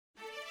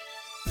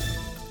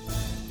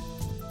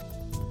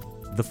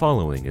The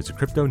following is a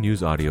crypto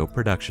news audio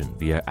production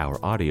via our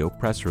audio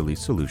press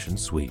release solution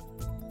suite.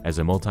 As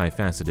a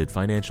multifaceted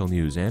financial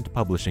news and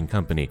publishing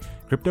company,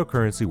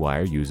 Cryptocurrency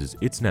Wire uses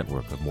its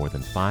network of more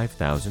than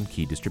 5,000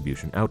 key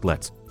distribution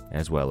outlets,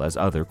 as well as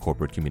other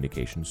corporate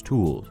communications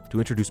tools, to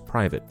introduce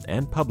private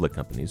and public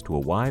companies to a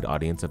wide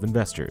audience of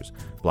investors,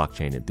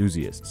 blockchain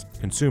enthusiasts,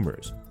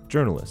 consumers,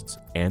 journalists,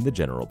 and the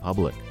general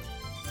public.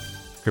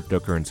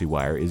 Cryptocurrency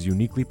Wire is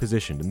uniquely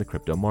positioned in the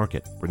crypto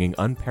market, bringing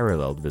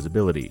unparalleled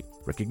visibility,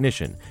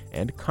 recognition,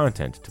 and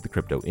content to the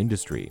crypto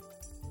industry.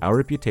 Our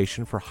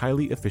reputation for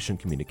highly efficient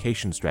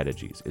communication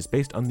strategies is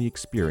based on the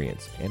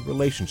experience and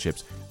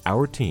relationships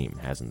our team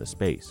has in the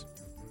space.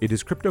 It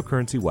is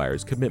Cryptocurrency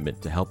Wire's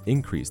commitment to help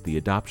increase the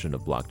adoption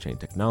of blockchain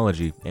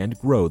technology and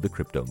grow the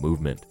crypto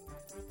movement.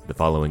 The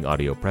following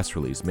audio press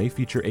release may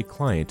feature a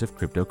client of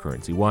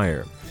Cryptocurrency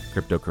Wire.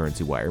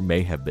 Cryptocurrency Wire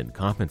may have been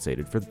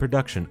compensated for the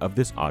production of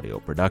this audio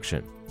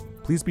production.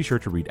 Please be sure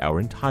to read our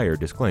entire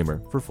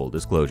disclaimer for full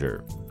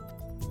disclosure.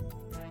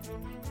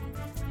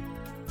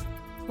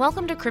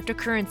 Welcome to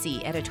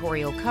Cryptocurrency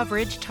editorial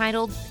coverage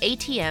titled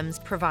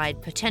ATMs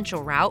Provide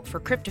Potential Route for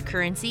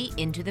Cryptocurrency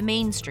into the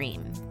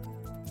Mainstream.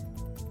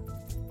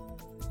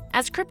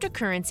 As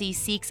cryptocurrency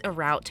seeks a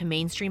route to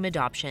mainstream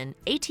adoption,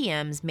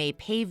 ATMs may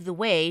pave the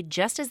way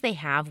just as they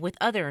have with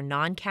other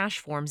non-cash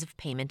forms of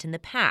payment in the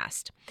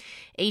past.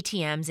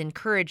 ATMs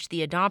encourage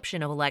the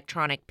adoption of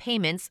electronic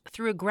payments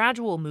through a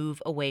gradual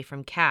move away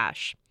from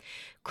cash.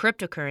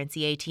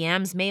 Cryptocurrency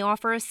ATMs may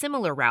offer a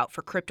similar route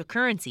for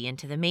cryptocurrency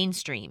into the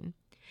mainstream.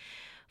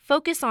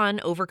 Focus on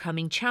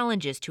overcoming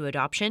challenges to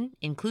adoption,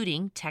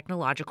 including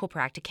technological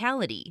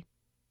practicality.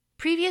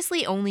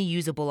 Previously only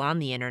usable on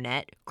the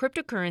internet,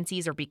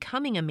 cryptocurrencies are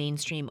becoming a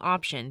mainstream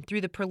option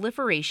through the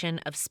proliferation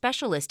of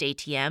specialist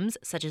ATMs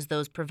such as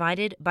those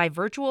provided by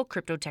Virtual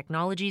Crypto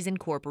Technologies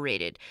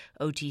Incorporated,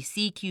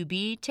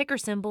 OTCQB, ticker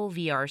symbol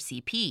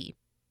VRCP.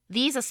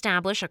 These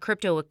establish a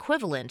crypto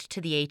equivalent to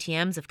the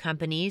ATMs of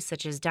companies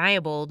such as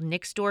Diebold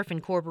Nixdorf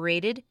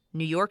Incorporated,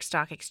 New York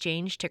Stock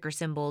Exchange, ticker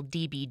symbol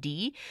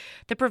DBD,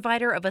 the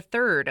provider of a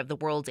third of the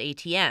world's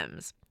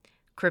ATMs.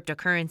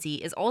 Cryptocurrency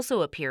is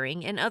also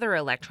appearing in other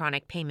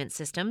electronic payment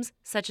systems,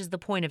 such as the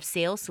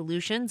point-of-sale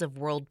solutions of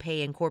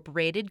WorldPay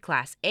Incorporated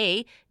Class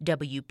A,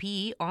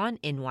 WP on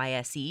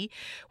NYSE,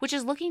 which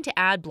is looking to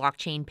add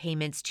blockchain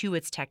payments to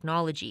its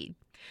technology.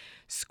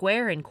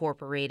 Square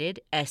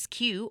Incorporated,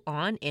 SQ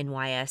on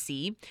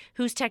NYSE,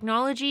 whose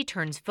technology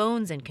turns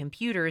phones and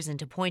computers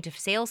into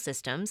point-of-sale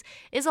systems,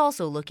 is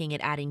also looking at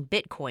adding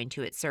Bitcoin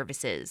to its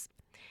services.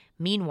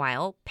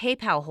 Meanwhile,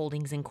 PayPal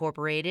Holdings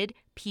Incorporated,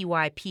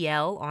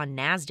 PYPL on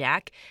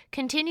NASDAQ,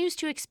 continues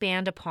to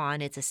expand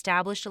upon its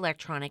established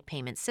electronic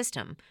payment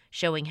system,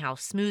 showing how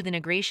smooth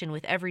integration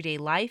with everyday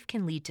life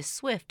can lead to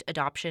swift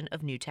adoption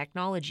of new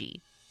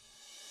technology.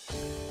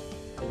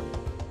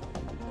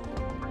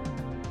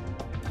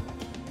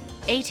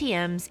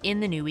 ATMs in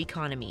the new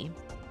economy.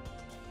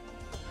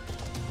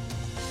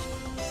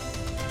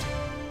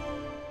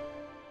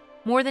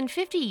 More than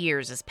 50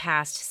 years has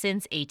passed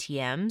since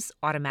ATMs,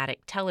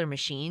 automatic teller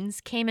machines,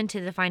 came into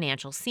the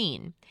financial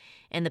scene.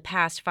 In the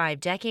past 5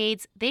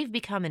 decades, they've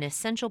become an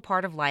essential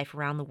part of life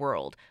around the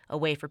world, a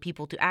way for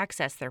people to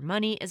access their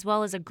money as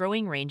well as a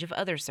growing range of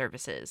other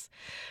services.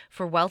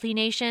 For wealthy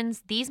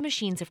nations, these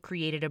machines have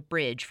created a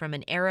bridge from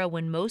an era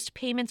when most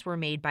payments were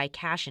made by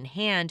cash in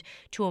hand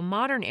to a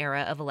modern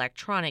era of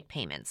electronic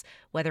payments,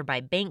 whether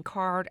by bank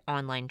card,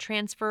 online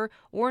transfer,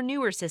 or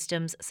newer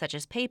systems such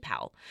as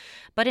PayPal.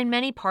 But in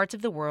many parts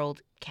of the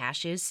world,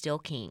 cash is still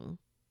king.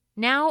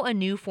 Now a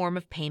new form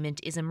of payment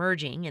is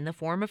emerging in the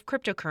form of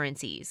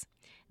cryptocurrencies.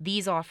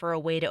 These offer a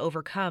way to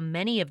overcome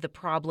many of the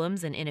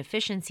problems and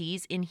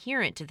inefficiencies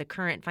inherent to the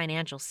current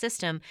financial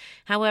system.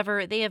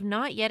 However, they have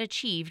not yet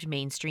achieved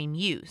mainstream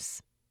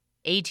use.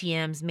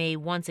 ATMs may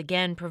once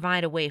again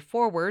provide a way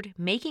forward,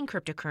 making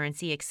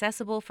cryptocurrency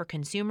accessible for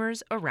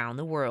consumers around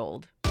the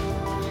world.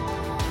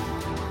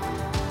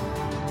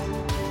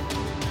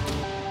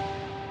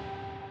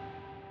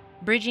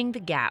 Bridging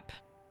the gap.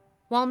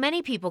 While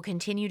many people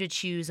continue to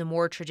choose a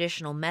more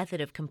traditional method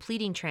of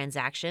completing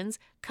transactions,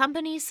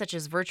 companies such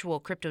as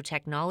Virtual Crypto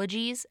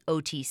Technologies,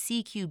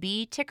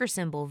 OTCQB, ticker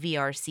symbol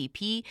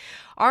VRCP,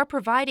 are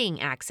providing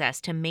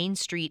access to Main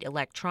Street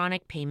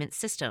electronic payment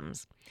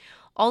systems.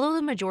 Although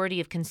the majority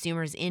of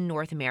consumers in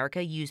North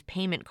America use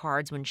payment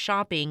cards when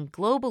shopping,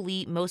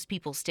 globally most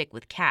people stick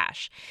with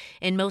cash.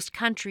 In most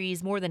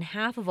countries, more than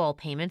half of all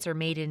payments are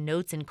made in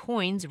notes and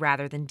coins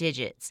rather than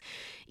digits.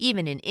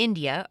 Even in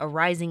India, a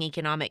rising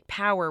economic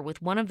power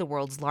with one of the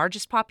world's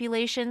largest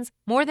populations,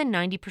 more than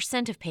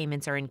 90% of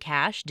payments are in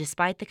cash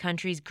despite the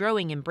country's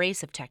growing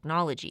embrace of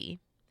technology.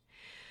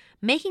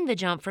 Making the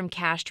jump from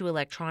cash to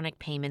electronic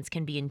payments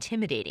can be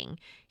intimidating.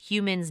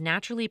 Humans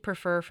naturally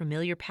prefer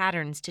familiar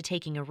patterns to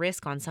taking a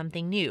risk on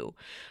something new.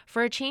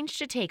 For a change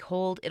to take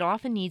hold, it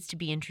often needs to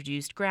be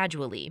introduced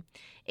gradually.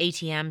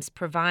 ATMs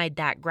provide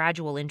that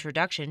gradual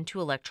introduction to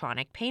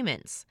electronic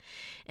payments.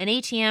 An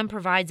ATM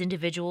provides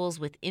individuals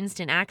with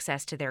instant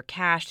access to their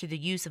cash through the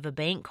use of a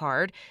bank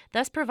card,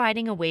 thus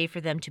providing a way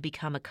for them to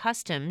become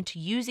accustomed to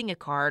using a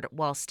card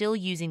while still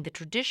using the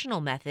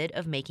traditional method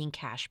of making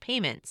cash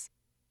payments.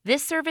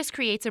 This service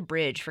creates a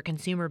bridge for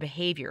consumer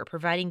behavior,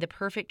 providing the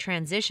perfect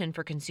transition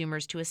for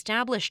consumers to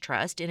establish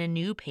trust in a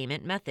new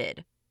payment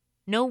method.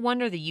 No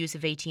wonder the use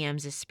of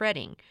ATMs is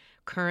spreading.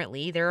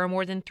 Currently, there are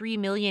more than 3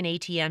 million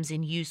ATMs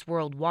in use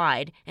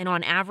worldwide, and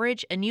on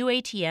average, a new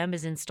ATM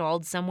is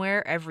installed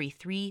somewhere every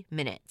 3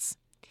 minutes.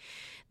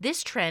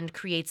 This trend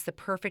creates the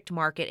perfect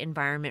market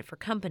environment for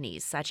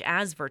companies, such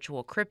as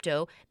Virtual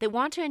Crypto, that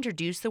want to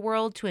introduce the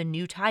world to a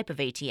new type of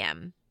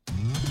ATM.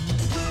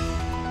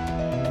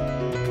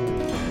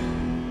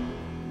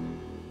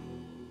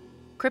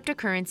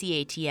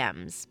 Cryptocurrency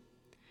ATMs.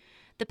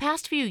 The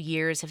past few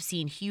years have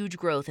seen huge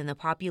growth in the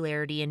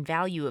popularity and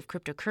value of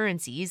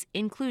cryptocurrencies,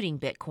 including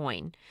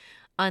Bitcoin.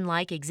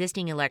 Unlike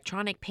existing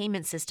electronic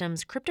payment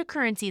systems,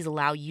 cryptocurrencies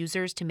allow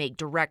users to make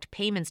direct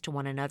payments to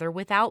one another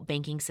without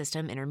banking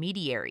system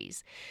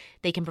intermediaries.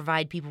 They can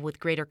provide people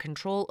with greater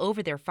control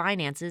over their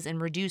finances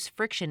and reduce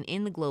friction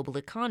in the global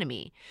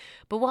economy.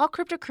 But while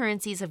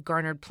cryptocurrencies have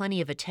garnered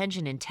plenty of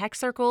attention in tech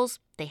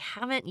circles, they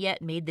haven't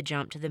yet made the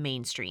jump to the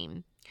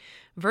mainstream.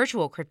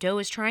 Virtual Crypto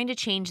is trying to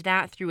change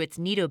that through its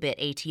Neatobit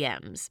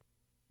ATMs.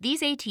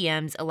 These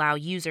ATMs allow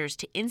users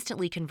to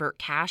instantly convert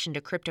cash into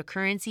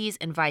cryptocurrencies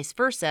and vice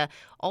versa,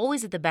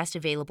 always at the best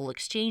available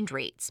exchange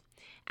rates.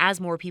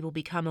 As more people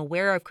become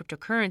aware of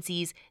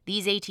cryptocurrencies,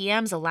 these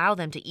ATMs allow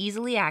them to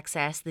easily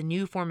access the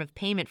new form of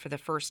payment for the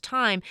first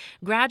time,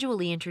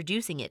 gradually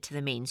introducing it to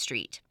the main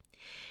street.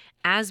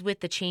 As with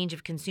the change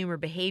of consumer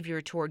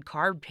behavior toward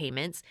card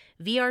payments,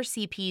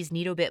 VRCP's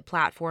Neatobit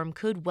platform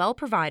could well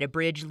provide a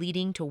bridge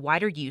leading to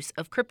wider use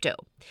of crypto.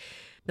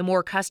 The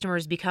more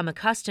customers become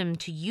accustomed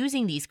to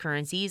using these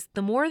currencies,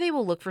 the more they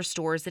will look for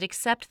stores that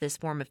accept this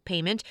form of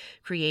payment,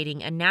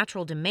 creating a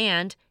natural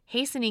demand,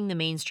 hastening the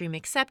mainstream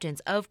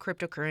acceptance of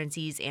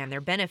cryptocurrencies and their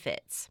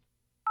benefits.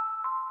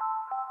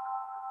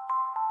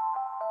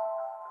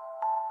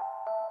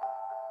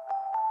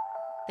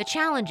 The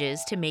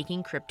challenges to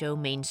making crypto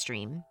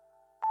mainstream.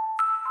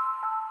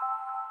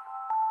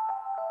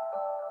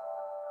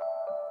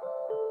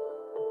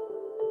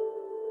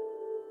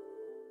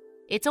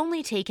 It's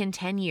only taken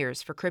 10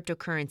 years for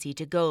cryptocurrency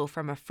to go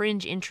from a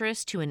fringe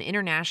interest to an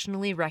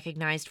internationally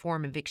recognized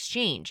form of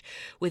exchange,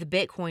 with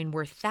Bitcoin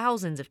worth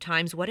thousands of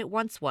times what it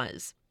once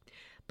was.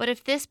 But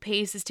if this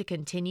pace is to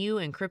continue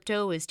and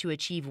crypto is to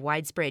achieve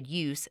widespread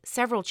use,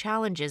 several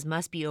challenges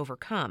must be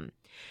overcome.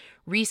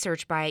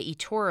 Research by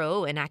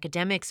eToro and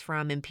academics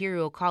from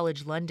Imperial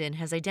College London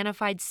has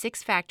identified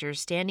 6 factors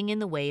standing in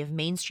the way of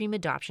mainstream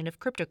adoption of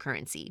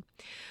cryptocurrency.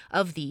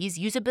 Of these,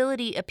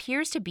 usability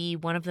appears to be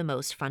one of the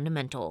most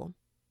fundamental.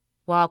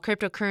 While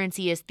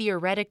cryptocurrency is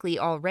theoretically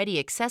already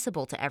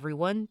accessible to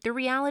everyone, the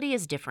reality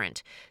is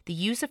different. The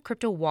use of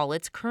crypto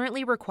wallets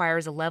currently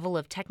requires a level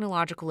of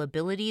technological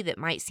ability that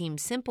might seem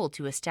simple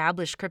to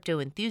established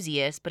crypto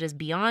enthusiasts, but is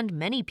beyond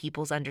many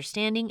people's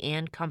understanding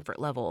and comfort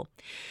level.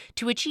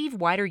 To achieve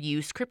wider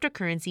use,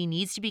 cryptocurrency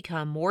needs to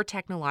become more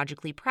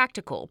technologically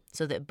practical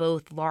so that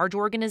both large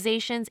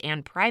organizations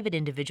and private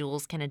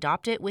individuals can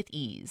adopt it with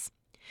ease.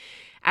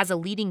 As a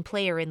leading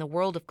player in the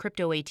world of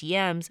crypto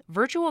ATMs,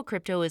 Virtual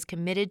Crypto is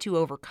committed to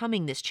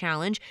overcoming this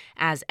challenge,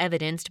 as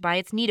evidenced by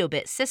its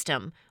Neatobit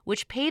system,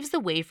 which paves the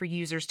way for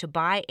users to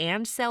buy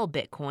and sell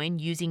Bitcoin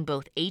using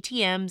both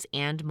ATMs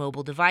and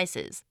mobile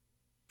devices.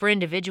 For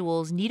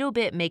individuals,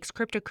 Neatobit makes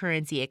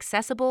cryptocurrency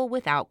accessible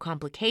without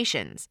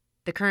complications.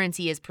 The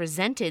currency is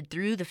presented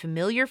through the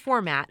familiar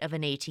format of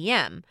an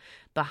ATM.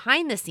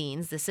 Behind the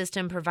scenes, the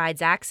system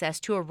provides access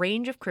to a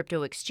range of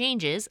crypto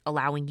exchanges,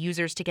 allowing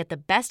users to get the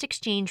best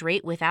exchange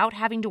rate without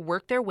having to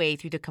work their way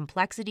through the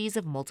complexities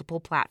of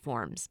multiple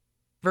platforms.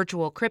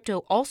 Virtual Crypto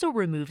also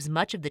removes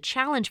much of the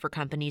challenge for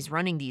companies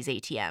running these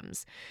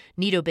ATMs.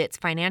 Neatobit's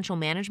financial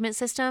management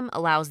system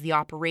allows the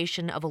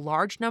operation of a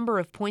large number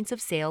of points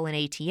of sale and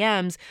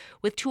ATMs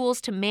with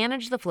tools to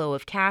manage the flow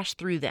of cash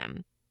through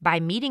them. By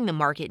meeting the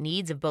market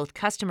needs of both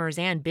customers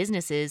and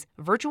businesses,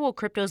 Virtual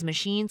Crypto's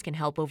machines can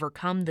help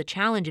overcome the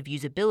challenge of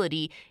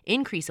usability,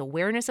 increase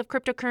awareness of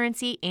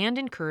cryptocurrency, and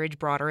encourage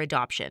broader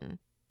adoption.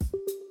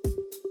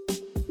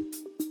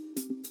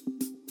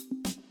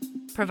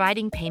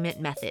 Providing payment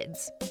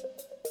methods.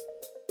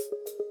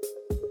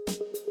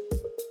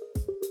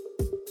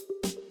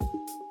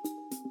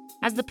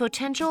 As the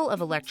potential of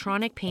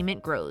electronic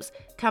payment grows,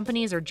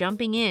 companies are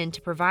jumping in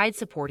to provide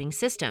supporting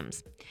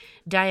systems.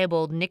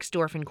 Diebold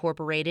Nixdorf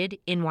Incorporated,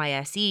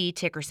 NYSE,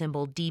 ticker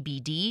symbol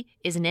DBD,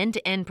 is an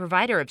end-to-end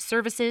provider of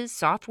services,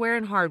 software,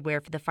 and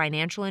hardware for the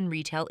financial and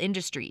retail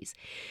industries.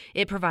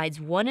 It provides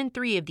 1 in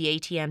 3 of the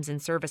ATMs in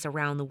service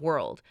around the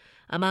world.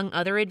 Among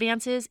other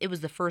advances, it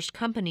was the first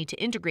company to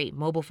integrate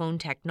mobile phone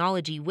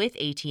technology with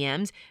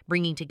ATMs,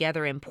 bringing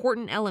together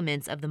important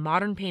elements of the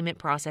modern payment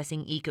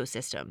processing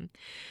ecosystem.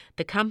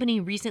 The company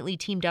recently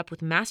teamed up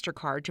with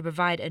MasterCard to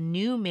provide a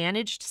new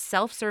managed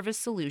self-service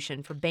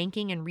solution for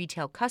banking and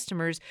retail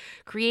customers,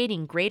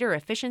 creating greater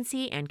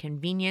efficiency and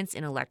convenience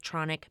in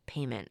electronic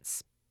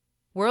payments.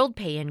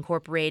 WorldPay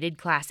Incorporated,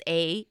 Class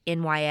A,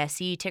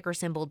 NYSE, ticker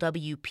symbol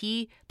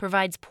WP,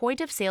 provides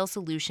point-of-sale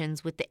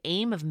solutions with the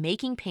aim of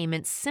making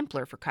payments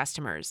simpler for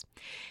customers.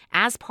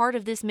 As part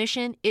of this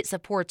mission, it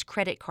supports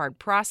credit card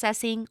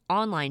processing,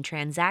 online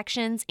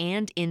transactions,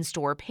 and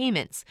in-store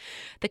payments.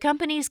 The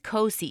company's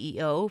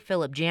co-CEO,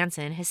 Philip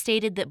Jansen, has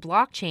stated that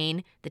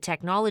blockchain, the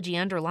technology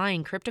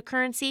underlying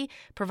cryptocurrency,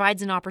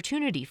 provides an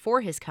opportunity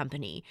for his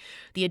company.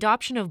 The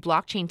adoption of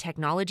blockchain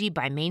technology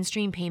by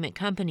mainstream payment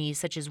companies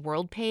such as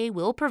WorldPay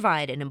will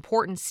provide an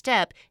important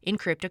step in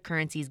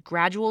cryptocurrency's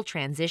gradual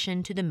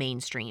transition to the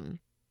mainstream.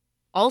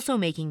 Also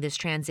making this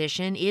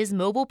transition is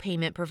mobile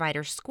payment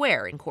provider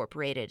Square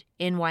Incorporated,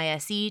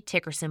 NYSE,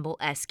 ticker symbol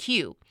SQ.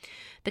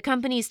 The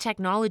company's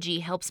technology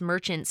helps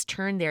merchants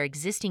turn their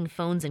existing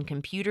phones and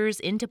computers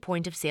into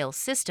point-of-sale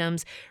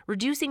systems,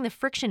 reducing the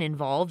friction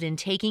involved in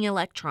taking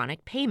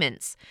electronic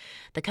payments.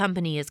 The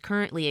company is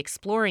currently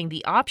exploring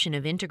the option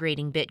of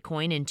integrating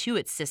Bitcoin into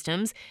its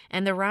systems,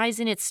 and the rise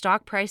in its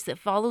stock price that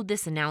followed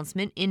this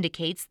announcement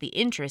indicates the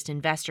interest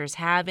investors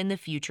have in the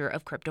future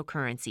of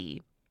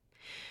cryptocurrency.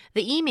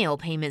 The email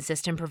payment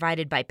system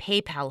provided by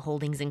PayPal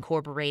Holdings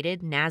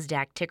Incorporated,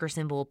 NASDAQ ticker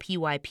symbol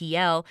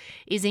PYPL,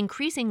 is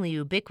increasingly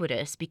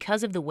ubiquitous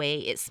because of the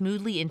way it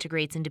smoothly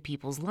integrates into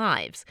people's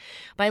lives.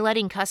 By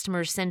letting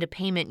customers send a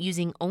payment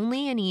using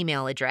only an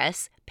email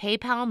address,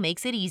 PayPal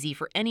makes it easy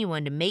for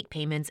anyone to make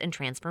payments and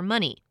transfer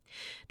money.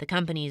 The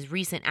company's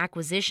recent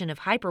acquisition of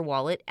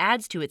Hyperwallet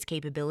adds to its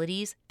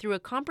capabilities through a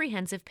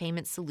comprehensive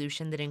payment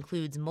solution that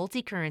includes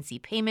multi-currency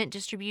payment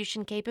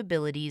distribution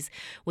capabilities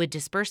with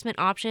disbursement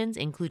options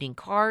including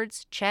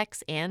cards,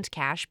 checks, and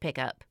cash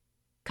pickup.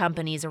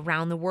 Companies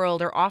around the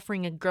world are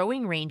offering a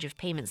growing range of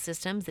payment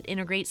systems that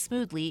integrate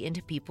smoothly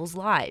into people's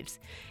lives.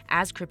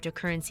 As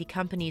cryptocurrency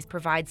companies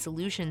provide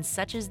solutions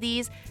such as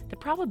these, the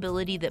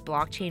probability that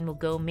blockchain will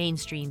go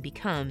mainstream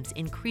becomes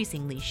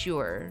increasingly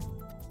sure.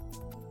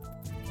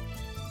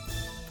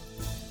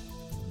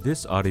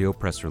 This audio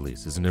press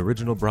release is an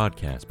original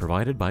broadcast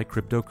provided by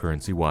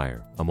Cryptocurrency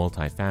Wire, a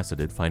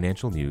multifaceted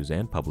financial news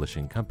and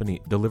publishing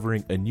company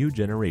delivering a new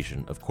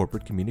generation of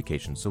corporate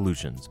communication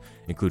solutions,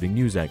 including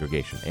news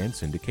aggregation and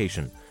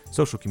syndication,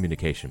 social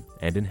communication,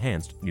 and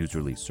enhanced news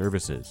release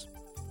services.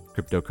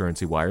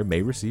 Cryptocurrency Wire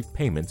may receive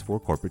payments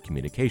for corporate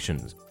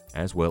communications,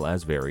 as well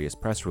as various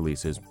press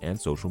releases and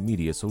social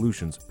media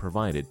solutions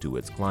provided to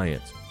its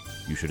clients.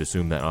 You should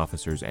assume that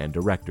officers and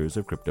directors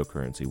of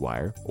Cryptocurrency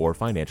Wire or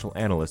financial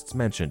analysts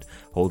mentioned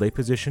hold a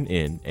position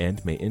in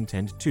and may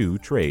intend to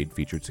trade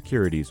featured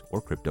securities or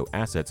crypto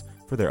assets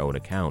for their own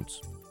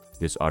accounts.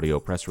 This audio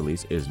press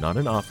release is not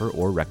an offer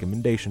or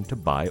recommendation to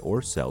buy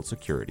or sell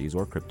securities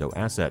or crypto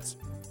assets.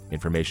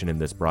 Information in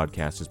this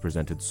broadcast is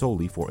presented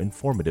solely for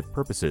informative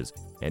purposes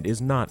and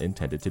is not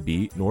intended to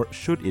be, nor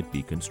should it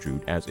be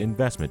construed as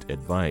investment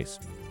advice.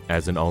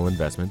 As in all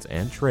investments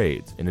and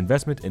trades, an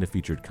investment in a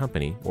featured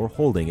company or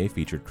holding a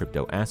featured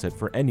crypto asset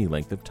for any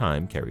length of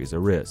time carries a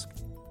risk.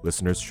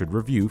 Listeners should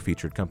review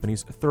featured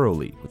companies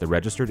thoroughly with a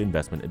registered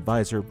investment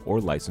advisor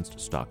or licensed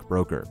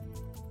stockbroker.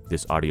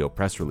 This audio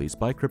press release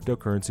by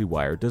Cryptocurrency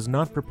Wire does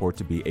not purport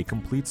to be a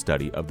complete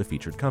study of the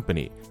featured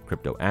company,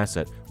 crypto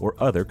asset, or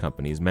other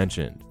companies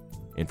mentioned.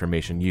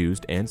 Information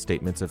used and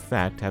statements of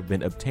fact have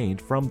been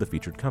obtained from the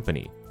featured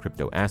company,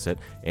 crypto asset,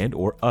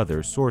 and/or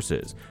other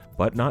sources,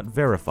 but not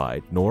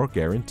verified nor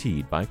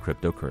guaranteed by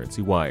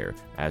Cryptocurrency Wire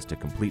as to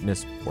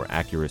completeness or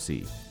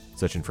accuracy.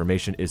 Such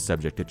information is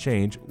subject to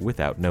change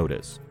without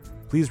notice.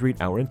 Please read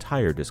our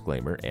entire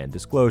disclaimer and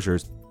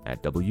disclosures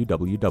at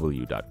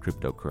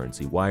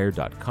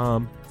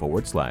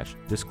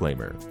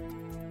www.cryptocurrencywire.com/disclaimer.